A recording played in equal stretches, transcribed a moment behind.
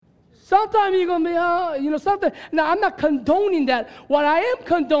Sometimes you're going to be, something. Now, I'm not condoning that. What I am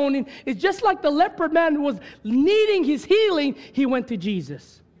condoning is just like the leopard man was needing his healing, he went to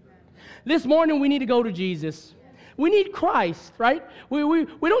Jesus. This morning, we need to go to Jesus. We need Christ, right? We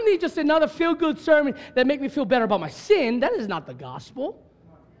don't need just another feel-good sermon that make me feel better about my sin. That is not the gospel.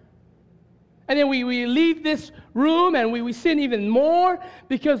 And then we leave this room and we sin even more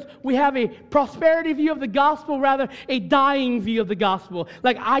because we have a prosperity view of the gospel, rather a dying view of the gospel.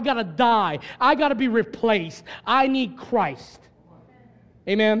 Like, I got to die. I got to be replaced. I need Christ.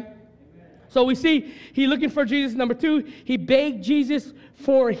 Amen? So we see he looking for Jesus. Number 2, he begged Jesus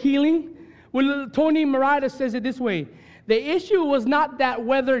for healing. Well, Tony Morita says it this way. The issue was not that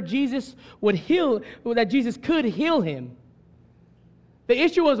whether Jesus would heal, that Jesus could heal him. The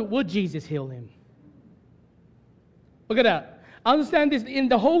issue was, would Jesus heal him? Look at that. Understand this in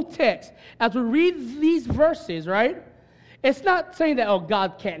the whole text. As we read these verses, right? It's not saying that,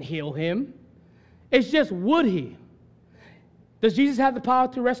 God can't heal him. It's just, would he? Does Jesus have the power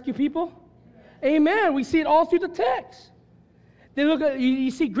to rescue people? Amen. We see it all through the text. Then look at,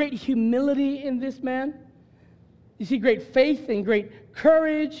 you see great humility in this man. You see great faith and great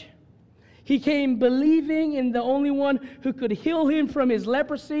courage. He came believing in the only one who could heal him from his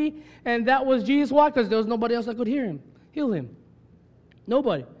leprosy, and that was Jesus. Why? Because there was nobody else that could heal him.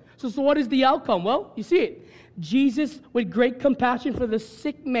 Nobody. So what is the outcome? Well, you see it. Jesus, with great compassion for the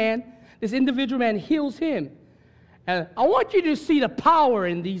sick man, this individual man, heals him. And I want you to see the power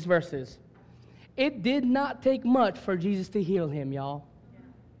in these verses. It did not take much for Jesus to heal him, y'all.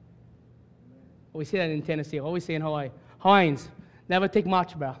 We say that in Tennessee. I always say in Hawaii. Hawaiians, never take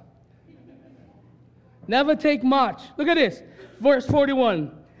much, bro. Never take much. Look at this. Verse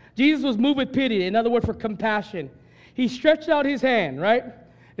 41. Jesus was moved with pity. Another word for compassion. He stretched out his hand, right?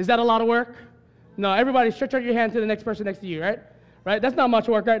 Is that a lot of work? No, everybody stretch out your hand to the next person next to you, right? Right? That's not much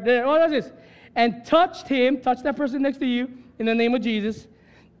work right there. Oh, that's this. And touched that person next to you in the name of Jesus.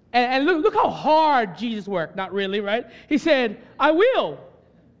 And look how hard Jesus worked. Not really, right? He said, I will.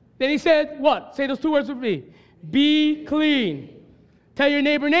 Then he said, what? Say those 2 words with me. Be clean. Tell your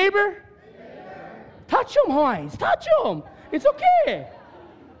neighbor. Touch them, Hines. Touch them. It's okay.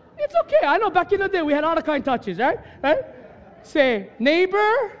 It's okay. I know back in the day we had all the kind touches, right? Right? Say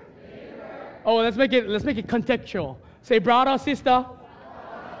neighbor. Oh, let's make it contextual. Say brother, sister. All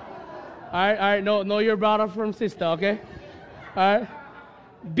right. Know your brother from sister, okay? All right.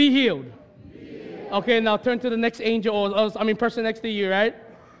 Be healed. Okay, now turn to the next angel, person next to you, right?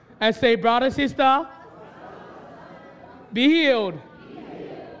 And say, brother, sister. Be healed.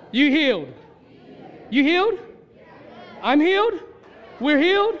 You healed. You healed? I'm healed? We're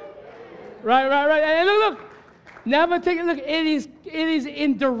healed? Right. And look. Never take a look. It is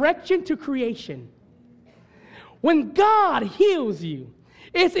in direction to creation. When God heals you,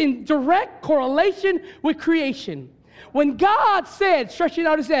 it's in direct correlation with creation. When God said, stretching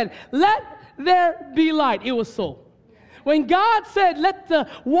out his hand, let there be light, it was so. When God said, let the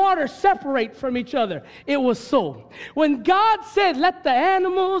water separate from each other, it was so. When God said, let the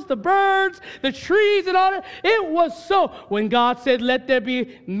animals, the birds, the trees, and all that, it was so. When God said, let there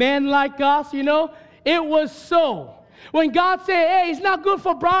be men like us, it was so. When God said, hey, it's not good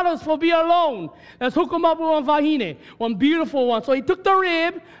for brothers to be alone, let's hook them up with one vahine, one beautiful one. So he took the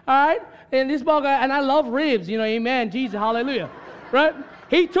rib, all right, and this bug, and I love ribs, amen, Jesus, hallelujah, right?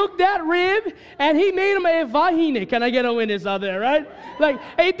 He took that rib and he made him a vahine. Can I get a witness out there, right? Like,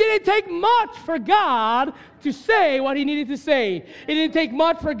 it didn't take much for God to say what he needed to say. It didn't take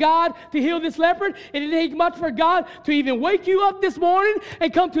much for God to heal this leopard. It didn't take much for God to even wake you up this morning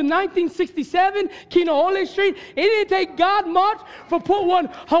and come to 1967 Kinoole Street. It didn't take God much for put one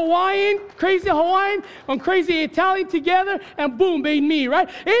crazy Hawaiian, one crazy Italian together and boom, made me, right?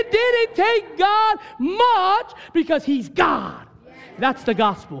 It didn't take God much because he's God. That's the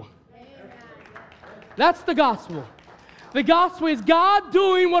gospel. That's the gospel. The gospel is God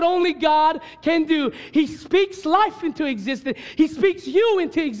doing what only God can do. He speaks life into existence. He speaks you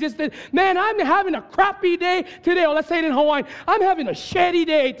into existence. Man, I'm having a crappy day today. Or let's say it in Hawaiian. I'm having a shitty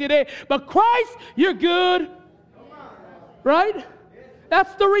day today. But Christ, you're good. Right?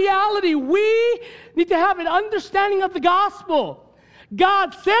 That's the reality. We need to have an understanding of the gospel.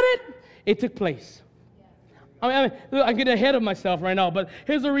 God said it. It took place. I'm getting ahead of myself right now, but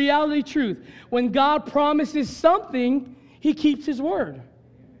here's the reality truth. When God promises something, he keeps his word.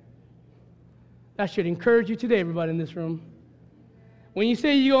 That should encourage you today, everybody in this room. When you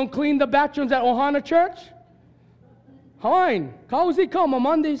say you're going to clean the bathrooms at Ohana Church, fine. Kauzi come on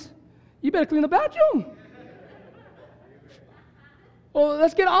Mondays. You better clean the bathroom. Well,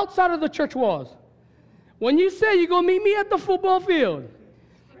 let's get outside of the church walls. When you say you're going to meet me at the football field,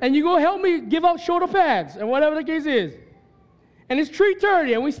 And you go help me give out shoulder pads and whatever the case is. And it's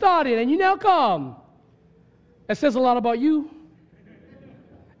 3:30 and we started and you now come. That says a lot about you.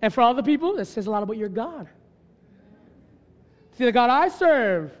 And for other people, that says a lot about your God. See, the God I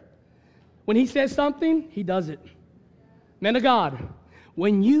serve, when he says something, he does it. Men of God,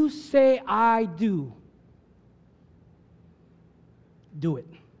 when you say I do, do it.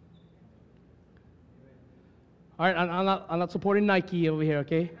 All right, I'm not supporting Nike over here,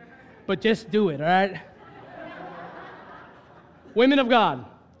 okay? But just do it, all right? Women of God,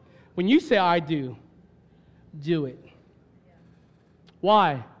 when you say I do it.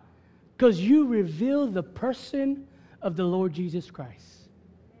 Why? Because you reveal the person of the Lord Jesus Christ.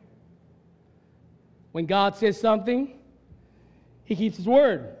 When God says something, he keeps his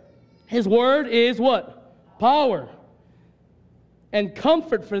word. His word is what? Power. And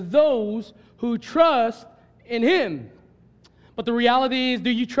comfort for those who trust in him. But the reality is, do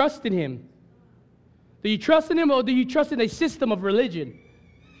you trust in him? Do you trust in him, or do you trust in a system of religion?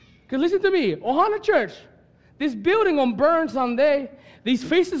 Because listen to me, Ohana Church, this building gonna burn someday. These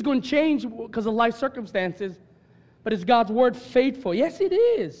faces gonna change because of life circumstances. But is God's word faithful? Yes, it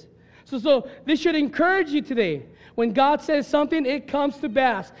is. So this should encourage you today. When God says something, it comes to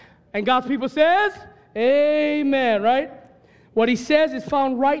pass. And God's people says, amen, right? What he says is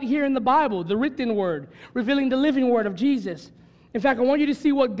found right here in the Bible, the written word, revealing the living word of Jesus. In fact, I want you to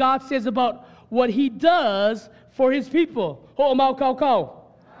see what God says about what he does for his people.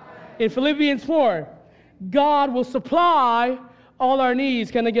 In Philippians 4, God will supply all our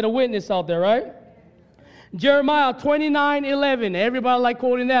needs. Can I get a witness out there, right? Jeremiah 29:11. Everybody like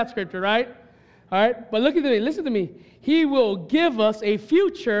quoting that scripture, right? All right, but look at me, listen to me. He will give us a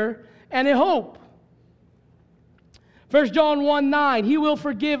future and a hope. 1 John 1:9, he will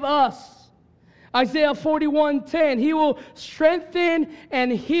forgive us. Isaiah 41:10, he will strengthen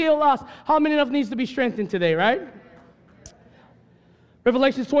and heal us. How many of us needs to be strengthened today, right?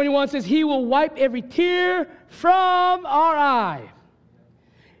 Revelation 21 says he will wipe every tear from our eye.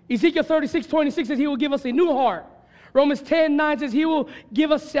 Ezekiel 36:26 says he will give us a new heart. Romans 10:9 says he will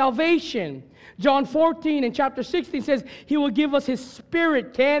give us salvation. John 14 and chapter 16 says he will give us his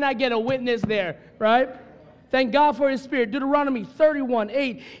spirit. Can I get a witness there, right? Thank God for his spirit. Deuteronomy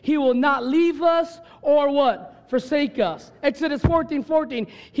 31:8, he will not leave us or what? Forsake us. Exodus 14:14,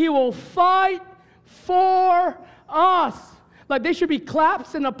 he will fight for us. Like there should be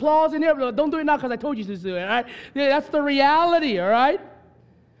claps and applause in there. Don't do it now because I told you to do it, all right? Yeah, that's the reality, all right?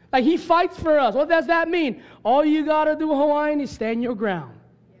 Like he fights for us. What does that mean? All you got to do, Hawaiian, is stand your ground.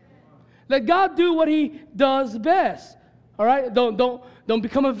 Let God do what he does best. All right? Don't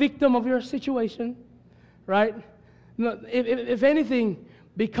become a victim of your situation. Right? If anything,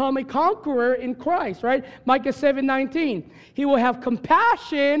 become a conqueror in Christ, right? Micah 7:19. He will have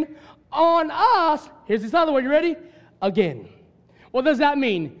compassion on us. Here's this other one. You ready? Again. What does that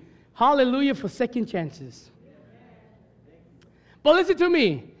mean? Hallelujah for second chances. But listen to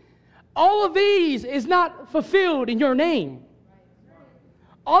me. All of these is not fulfilled in your name.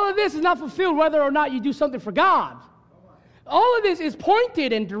 All of this is not fulfilled whether or not you do something for God. All of this is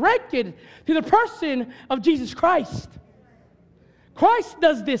pointed and directed to the person of Jesus Christ. Christ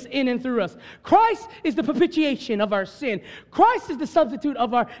does this in and through us. Christ is the propitiation of our sin. Christ is the substitute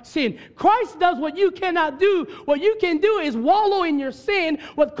of our sin. Christ does what you cannot do. What you can do is wallow in your sin.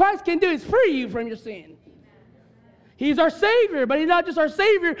 What Christ can do is free you from your sin. He's our Savior, but he's not just our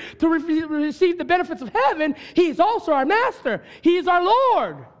Savior to receive the benefits of heaven. He's also our Master. He is our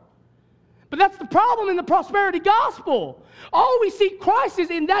Lord. But that's the problem in the prosperity gospel. All we see Christ is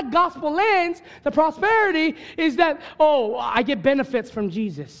in that gospel lens. The prosperity is that, oh, I get benefits from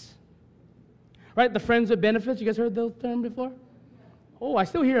Jesus. Right? The friends with benefits. You guys heard those terms before? Oh, I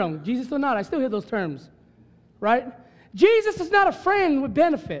still hear them. Jesus or not, I still hear those terms. Right? Jesus is not a friend with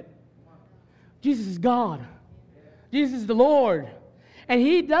benefit. Jesus is God. Jesus is the Lord. And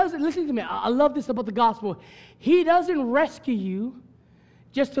he doesn't, listen to me, I love this about the gospel. He doesn't rescue you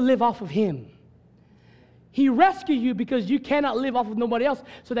just to live off of him. He rescued you because you cannot live off of nobody else,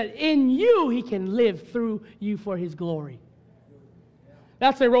 so that in you he can live through you for his glory.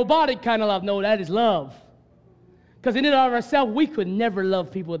 That's a robotic kind of love. No, that is love. Because in and of ourselves, we could never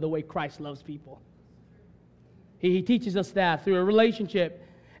love people the way Christ loves people. He teaches us that through a relationship.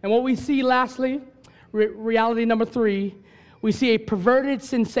 And what we see lastly, reality number 3, we see a perverted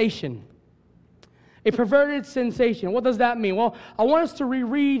sensation. A perverted sensation. What does that mean? Well, I want us to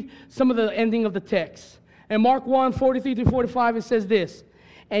reread some of the ending of the text. In Mark 1:43-45, it says this.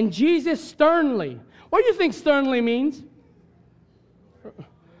 And Jesus sternly. What do you think sternly means?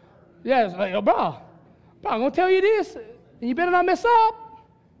 Yeah, it's like, oh, bro, I'm going to tell you this, and you better not mess up.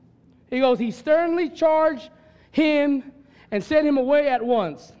 He goes, he sternly charged him and sent him away at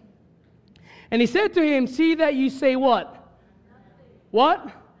once. And he said to him, see that you say what? Nothing.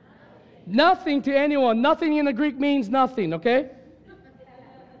 What? Nothing to anyone. Nothing in the Greek means nothing, okay?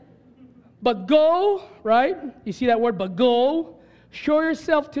 But go, right? You see that word, but go, show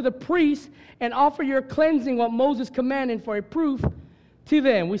yourself to the priest and offer your cleansing what Moses commanded for a proof to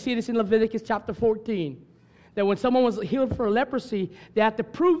them. We see this in Leviticus chapter 14. That when someone was healed for leprosy, they had to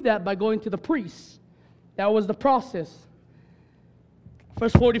prove that by going to the priest. That was the process.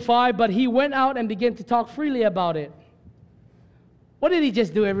 Verse 45, but he went out and began to talk freely about it. What did he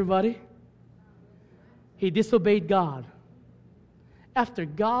just do, everybody? He disobeyed God. After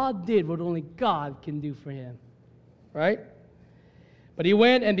God did what only God can do for him. Right? But he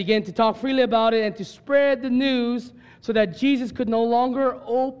went and began to talk freely about it and to spread the news so that Jesus could no longer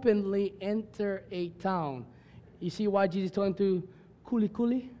openly enter a town. You see why Jesus told him to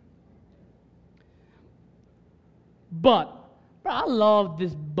kuli. But I love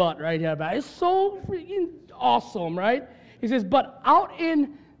this but right here, but it's so freaking awesome, right? He says, but out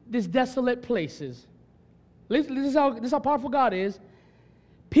in these desolate places, this is how powerful God is.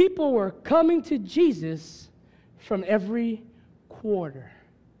 People were coming to Jesus from every quarter.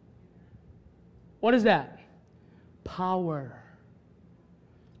 What is that? Power.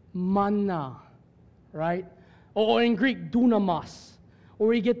 Manna, right? Or in Greek, dunamis, or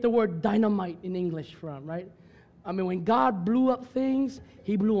we get the word dynamite in English from, right? I mean, when God blew up things,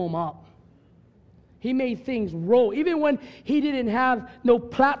 he blew them up. He made things roll. Even when he didn't have no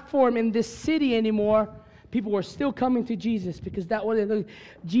platform in this city anymore, people were still coming to Jesus because that was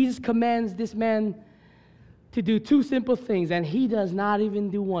Jesus commands this man to do two simple things, and he does not even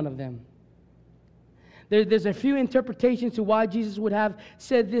do one of them. There's a few interpretations to why Jesus would have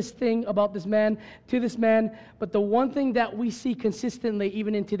said this thing about this man to this man, but the one thing that we see consistently,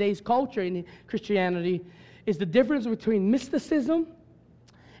 even in today's culture in Christianity, is the difference between mysticism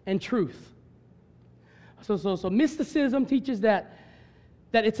and truth. So mysticism teaches that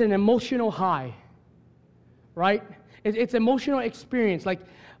it's an emotional high, right? It's emotional experience. Like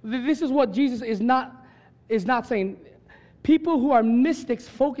this is what Jesus is not saying. People who are mystics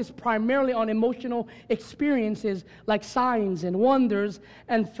focus primarily on emotional experiences like signs and wonders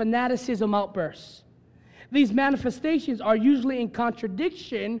and fanaticism outbursts. These manifestations are usually in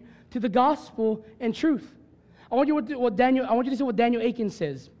contradiction to the gospel and truth. I want you to see what Daniel Akin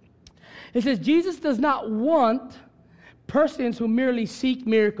says. It says, Jesus does not want persons who merely seek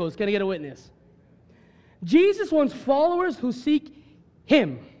miracles. Can I get a witness? Jesus wants followers who seek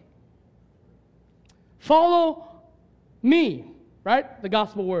him. Follow me, right? The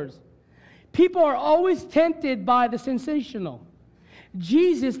gospel words. People are always tempted by the sensational.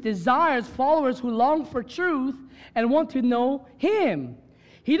 Jesus desires followers who long for truth and want to know him.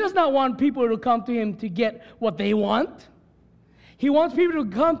 He does not want people to come to him to get what they want. He wants people to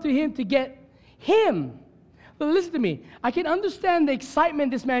come to him to get him. But listen to me. I can understand the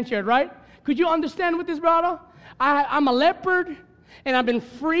excitement this man shared, right? Could you understand with this brother? I'm a leopard, and I've been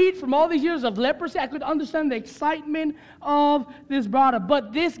freed from all these years of leprosy. I could understand the excitement of this brother.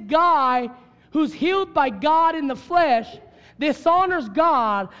 But this guy who's healed by God in the flesh dishonors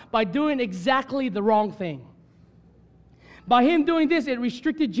God by doing exactly the wrong thing. By him doing this, it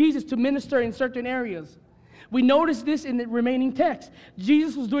restricted Jesus to minister in certain areas. We notice this in the remaining text.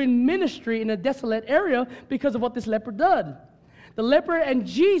 Jesus was doing ministry in a desolate area because of what this leper did. The leper and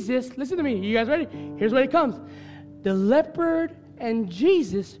Jesus, listen to me, you guys ready? Here's where it comes. The leopard and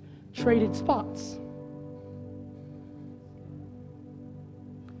Jesus traded spots.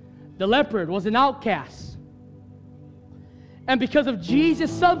 The leopard was an outcast. And because of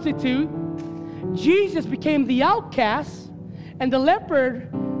Jesus' substitute, Jesus became the outcast, and the leopard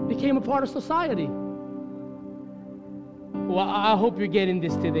became a part of society. Well, I hope you're getting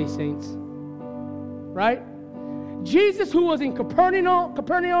this today, saints. Right? Jesus, who was in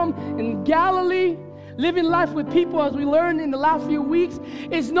Capernaum in Galilee, living life with people, as we learned in the last few weeks,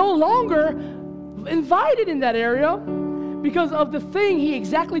 is no longer invited in that area because of the thing he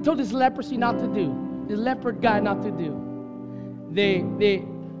exactly told this leprosy not to do, this leopard guy not to do. They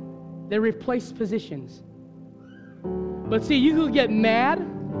replaced positions. But see, you could get mad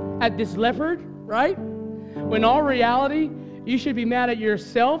at this leopard, right? When in all reality, you should be mad at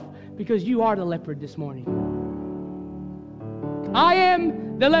yourself because you are the leopard this morning. I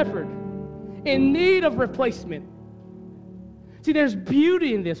am the leopard in need of replacement. See, there's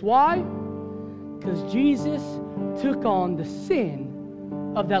beauty in this. Why? Because Jesus took on the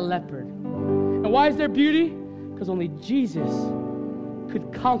sin of that leopard. And why is there beauty? Because only Jesus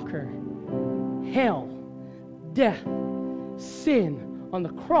could conquer hell, death, sin on the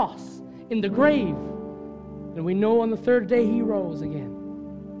cross in the grave. And we know on the third day he rose again.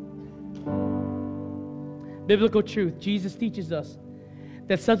 Biblical truth. Jesus teaches us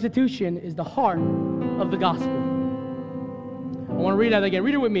that substitution is the heart of the gospel. I want to read that again.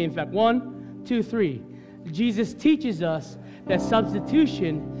 Read it with me, in fact. 1, 2, 3. Jesus teaches us that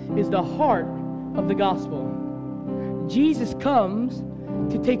substitution is the heart of the gospel. Jesus comes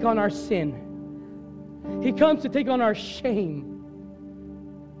to take on our sin. He comes to take on our shame.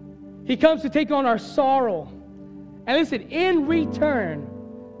 He comes to take on our sorrow. And listen, in return,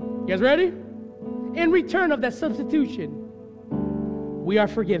 you guys ready? In return of that substitution, we are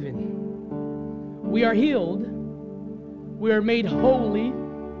forgiven. We are healed. We are made holy.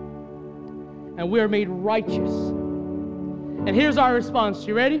 And we are made righteous. And here's our response.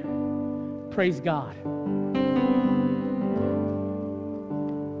 You ready? Praise God.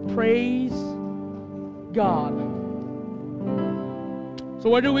 Praise God. So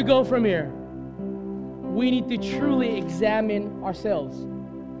where do we go from here? We need to truly examine ourselves.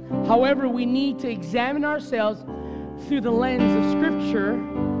 However, we need to examine ourselves through the lens of Scripture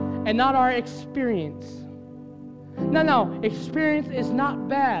and not our experience. Now, experience is not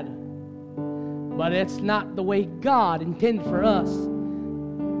bad, but it's not the way God intended for us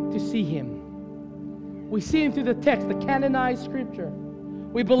to see Him. We see Him through the text, the canonized Scripture.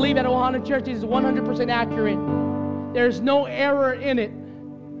 We believe that Ohana Church is 100% accurate. There's no error in it.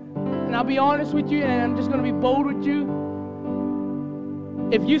 And I'll be honest with you, and I'm just going to be bold with you.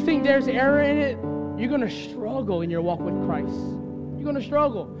 If you think there's error in it, you're going to struggle in your walk with Christ. You're going to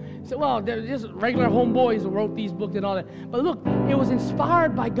struggle. You say, well, they're just regular homeboys who wrote these books and all that. But look, it was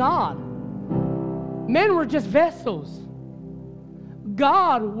inspired by God. Men were just vessels.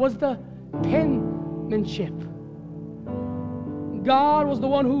 God was the penmanship. God was the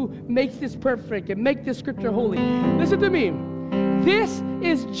one who makes this perfect and make this Scripture holy. Listen to me. This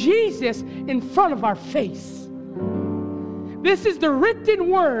is Jesus in front of our face. This is the written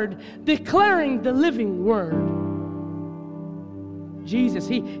word declaring the living word. Jesus,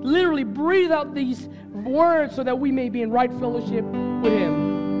 He literally breathed out these words so that we may be in right fellowship with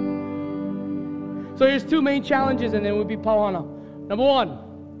Him. So here's two main challenges, and then we'll be Pauana. Number one,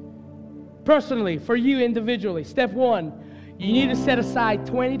 personally, for you individually, step one, you need to set aside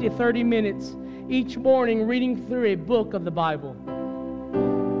 20 to 30 minutes each morning reading through a book of the Bible.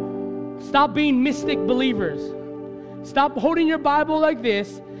 Stop being mystic believers. Stop holding your Bible like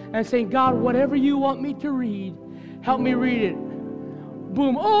this and saying, God, whatever you want me to read, help me read it.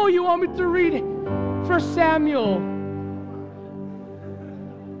 Boom. Oh, you want me to read it? 1 Samuel.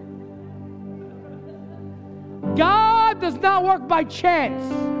 God does not work by chance.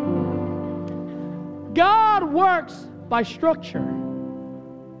 God works by structure.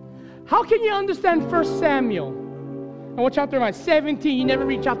 How can you understand 1 Samuel? And what chapter am I? 17. You never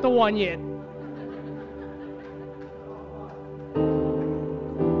read chapter 1 yet.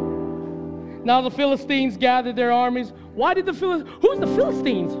 Now the Philistines gathered their armies. Why did the Philistines? Who's the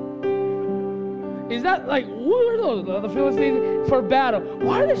Philistines? Is that like, who are those? The Philistines for battle.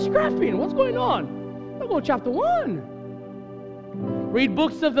 Why are they scrapping? What's going on? I'll go chapter 1. Read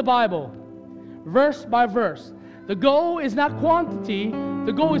books of the Bible, verse by verse. The goal is not quantity.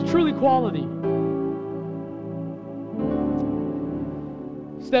 The goal is truly quality.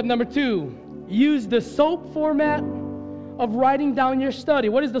 Step number 2, use the SOAP format of writing down your study.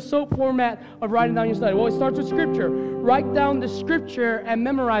 What is the SOAP format of writing down your study? Well, it starts with Scripture. Write down the Scripture and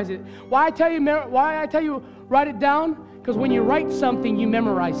memorize it. Why I tell you write it down? Because when you write something, you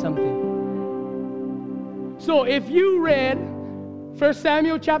memorize something. So if you read 1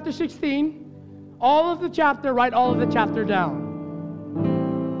 Samuel chapter 16, all of the chapter, write all of the chapter down.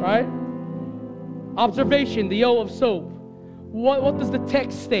 Right? Observation, the O of SOAP. What does the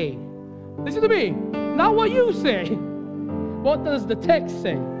text say? Listen to me. Not what you say. What does the text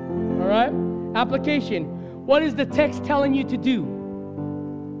say? All right? Application. What is the text telling you to do?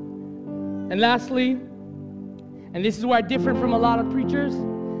 And lastly, and this is where I differ from a lot of preachers,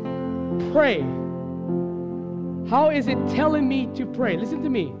 pray. How is it telling me to pray? Listen to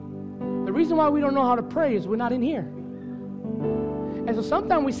me. The reason why we don't know how to pray is we're not in here. And so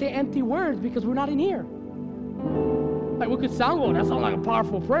sometimes we say empty words because we're not in here. Like we could sound, well, that sounds like a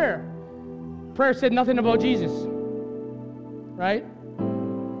powerful prayer. Prayer said nothing about Jesus. Right?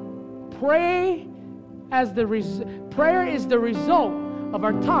 Prayer is the result of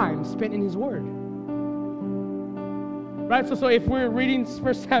our time spent in His Word. Right? So if we're reading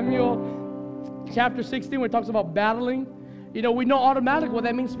 1 Samuel chapter 16, where it talks about battling, we know automatically what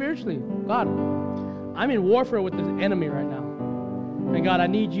that means spiritually. God, I'm in warfare with this enemy right now. And God, I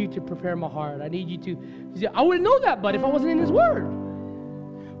need you to prepare my heart. I need you to. I wouldn't know that, but if I wasn't in His Word.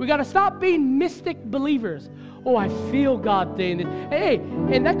 We got to stop being mystic believers. Oh, I feel God saying this. Hey,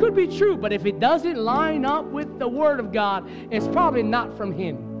 and that could be true, but if it doesn't line up with the Word of God, it's probably not from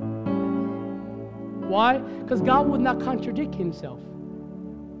Him. Why? Because God would not contradict Himself.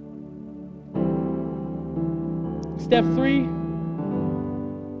 Step 3,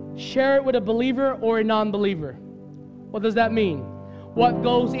 share it with a believer or a non-believer. What does that mean? What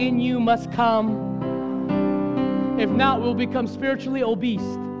goes in you must come. If not, we'll become spiritually obese.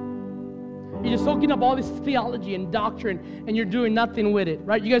 You're just soaking up all this theology and doctrine, and you're doing nothing with it,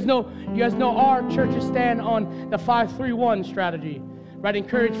 right? You guys know our churches stand on the 5-3-1 strategy, right?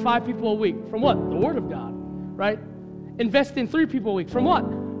 Encourage 5 people a week. From what? The Word of God, right? Invest in 3 people a week. From what?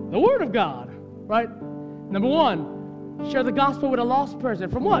 The Word of God, right? Number 1, share the gospel with a lost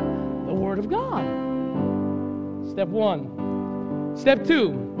person. From what? The Word of God. Step 1. Step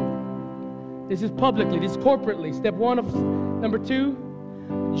 2. This is publicly. This is corporately. Step 1 of number 2.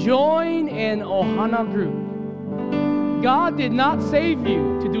 Join an Ohana group. God did not save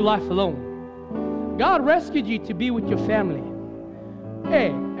you to do life alone. God rescued you to be with your family. Hey,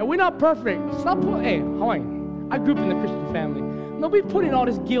 and we're not perfect. Hawaiian, I grew up in the Christian family. Nobody putting all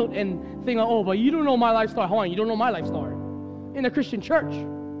this guilt and thing on, oh, but you don't know my life story. Hawaiian, you don't know my life story. In the Christian church.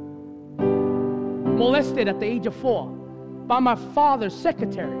 Molested at the age of 4 by my father's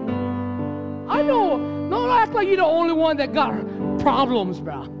secretary. I know, don't act like you're the only one that got problems,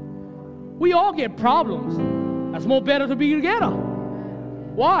 bro. We all get problems. That's more better to be together.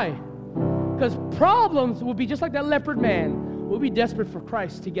 Why? Because problems will be just like that leopard man. We'll be desperate for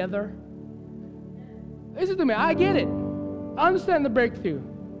Christ together. Listen to me, I get it. I understand the breakthrough.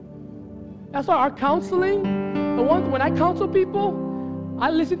 That's why our counseling, the ones when I counsel people, I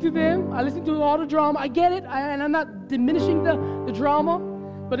listen to them. I listen to all the drama. I get it, and I'm not diminishing the drama,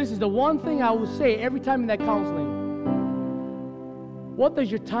 but this is the one thing I will say every time in that counseling. What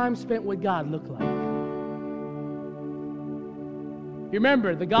does your time spent with God look like?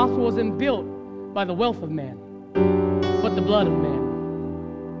 Remember, the gospel wasn't built by the wealth of man, but the blood of man.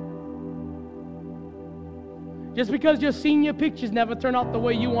 Just because your senior pictures never turn out the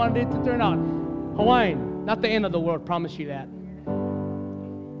way you wanted it to turn out. Hawaiian, not the end of the world, promise you that.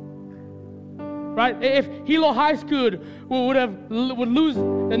 Right? If Hilo High School would lose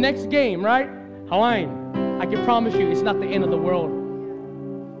the next game, right? Hawaiian, I can promise you it's not the end of the world.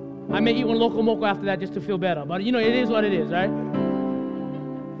 I may eat one loco moco after that just to feel better. But you know, it is what it is, right?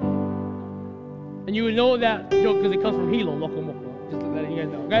 And you would know that joke because it comes from Hilo, loco moco. Just to let you guys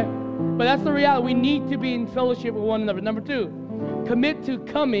know, okay? But that's the reality. We need to be in fellowship with one another. Number 2, commit to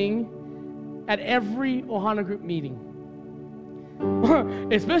coming at every Ohana group meeting.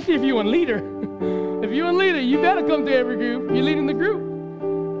 Especially if you're a leader. If you're a leader, you better come to every group. You're leading the group.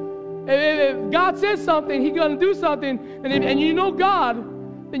 If God says something, He's going to do something, and you know God,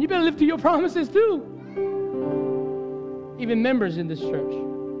 then you better live to your promises too. Even members in this church.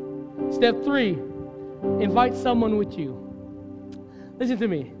 Step 3, invite someone with you. Listen to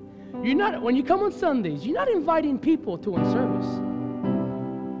me. When you come on Sundays, you're not inviting people to one service.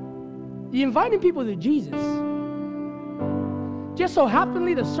 You're inviting people to Jesus. Just so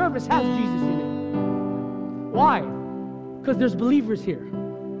happenly the service has Jesus in it. Why? Because there's believers here.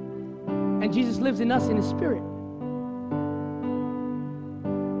 And Jesus lives in us in His Spirit.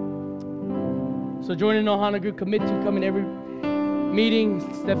 So join an Ohana group, commit to coming every meeting.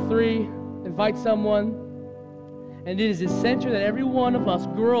 Step 3, invite someone. And it is essential that every one of us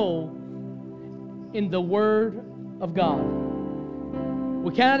grow in the Word of God.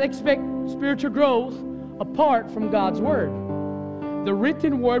 We cannot expect spiritual growth apart from God's Word. The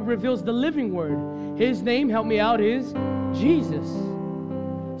written Word reveals the living Word. His name, help me out, is Jesus.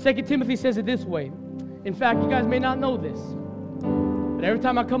 2 Timothy says it this way. In fact, you guys may not know this, but every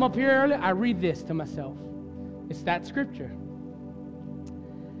time I come up here early, I read this to myself. It's that scripture.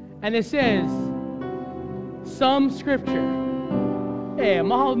 And it says, some scripture. Hey,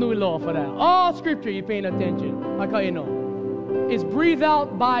 mahal nui loa for that. All scripture, you're paying attention. Like how you know. Is breathed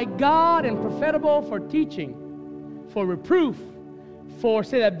out by God and profitable for teaching, for reproof, for,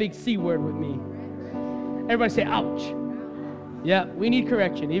 say that big C word with me. Everybody say, ouch. Yeah, we need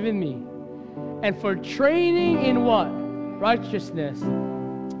correction, even me. And for training in what? Righteousness.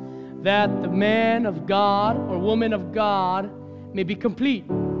 That the man of God or woman of God may be complete,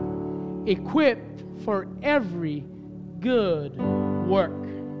 equipped for every good work.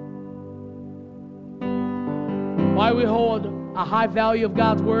 Why we hold a high value of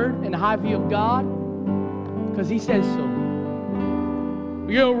God's word and a high view of God? Because He says so.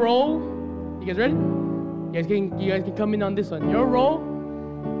 Your role, you guys ready? You guys can come in on this one. Your role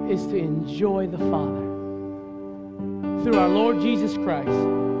is to enjoy the Father through our Lord Jesus Christ.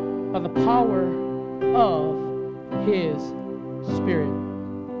 by the power of His Spirit.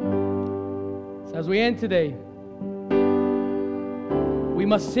 So as we end today, we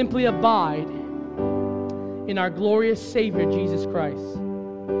must simply abide in our glorious Savior, Jesus Christ.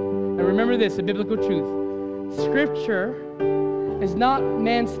 And remember this, a biblical truth. Scripture is not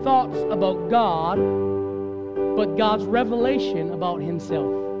man's thoughts about God, but God's revelation about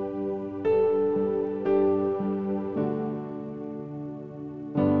Himself.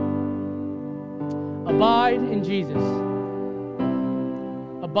 Abide in Jesus.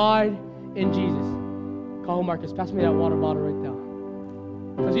 Abide in Jesus. Call Marcus, pass me that water bottle right now.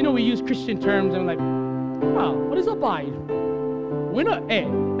 Because we use Christian terms and we're like, wow, what is abide?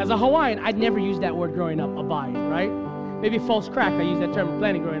 As a Hawaiian, I'd never used that word growing up, abide, right? Maybe false crack, I used that term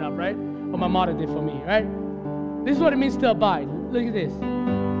plenty growing up, right? What my mother did for me, right? This is what it means to abide. Look at this.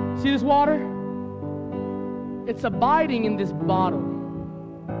 See this water? It's abiding in this bottle.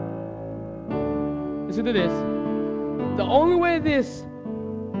 Listen to this. The only way this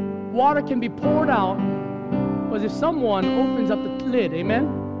water can be poured out was if someone opens up the lid,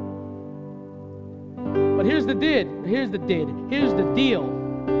 amen? But here's the deal.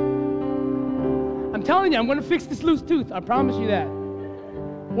 I'm telling you, I'm going to fix this loose tooth. I promise you that.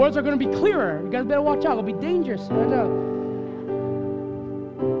 Words are going to be clearer. You guys better watch out. It'll be dangerous.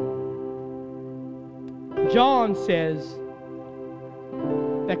 John says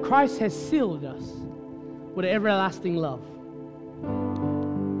that Christ has sealed us with an everlasting love.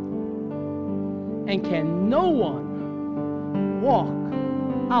 And can no one walk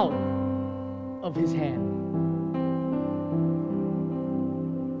out of His hand.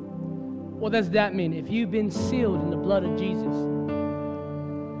 What does that mean? If you've been sealed in the blood of Jesus,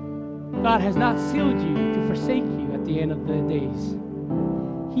 God has not sealed you to forsake you at the end of the days.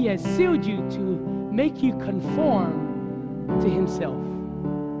 He has sealed you to make you conform to Himself.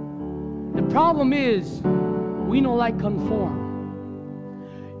 The problem is, we don't like conform.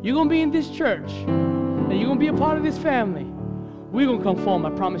 You're going to be in this church, and you're going to be a part of this family. We're going to conform,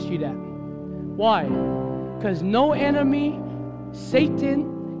 I promise you that. Why? Because no enemy, Satan,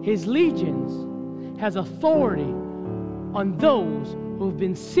 his legions, has authority on those who have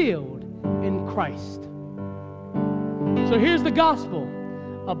been sealed in Christ. So here's the gospel.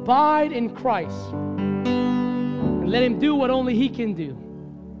 Abide in Christ. And let Him do what only He can do.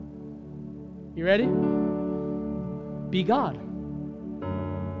 You ready? Be God.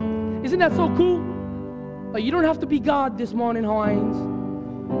 Isn't that so cool? Like, you don't have to be God this morning, Hawaiians.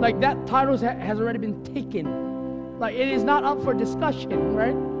 Like, that title has already been taken. Like, it is not up for discussion,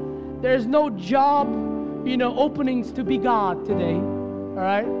 right? There's no job, openings to be God today, all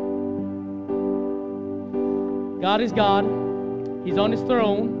right? God is God. He's on His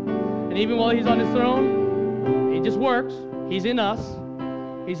throne. And even while He's on His throne, He just works. He's in us.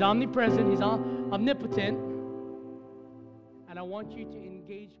 He's omnipresent. He's omnipotent. And I want you to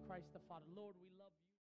engage Christ the Father. Lord, we love